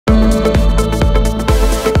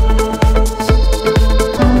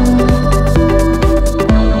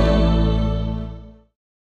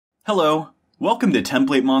Hello, welcome to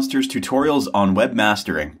TemplateMonster's tutorials on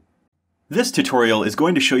webmastering. This tutorial is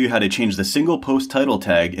going to show you how to change the single post title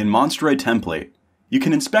tag in Monstroid template. You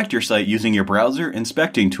can inspect your site using your browser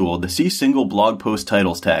inspecting tool to see single blog post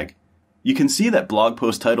titles tag. You can see that blog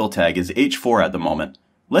post title tag is H4 at the moment.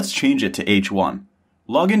 Let's change it to H1.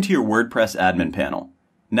 Log into your WordPress admin panel.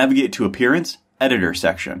 Navigate to Appearance, Editor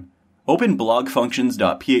section. Open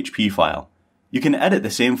blogfunctions.php file. You can edit the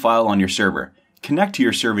same file on your server. Connect to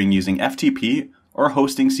your serving using FTP or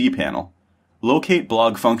hosting cPanel. Locate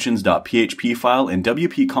blogfunctions.php file in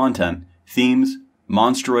WP Content, Themes,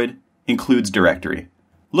 Monstroid, Includes directory.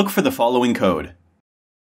 Look for the following code.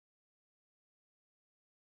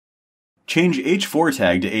 Change H4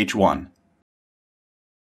 tag to H1.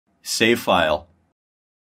 Save file.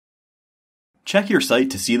 Check your site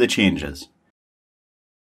to see the changes.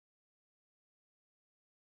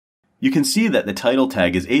 You can see that the title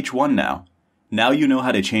tag is H1 now. Now you know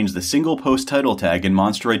how to change the single post title tag in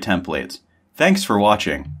Monstroid templates. Thanks for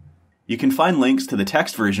watching. You can find links to the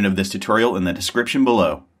text version of this tutorial in the description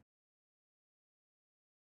below.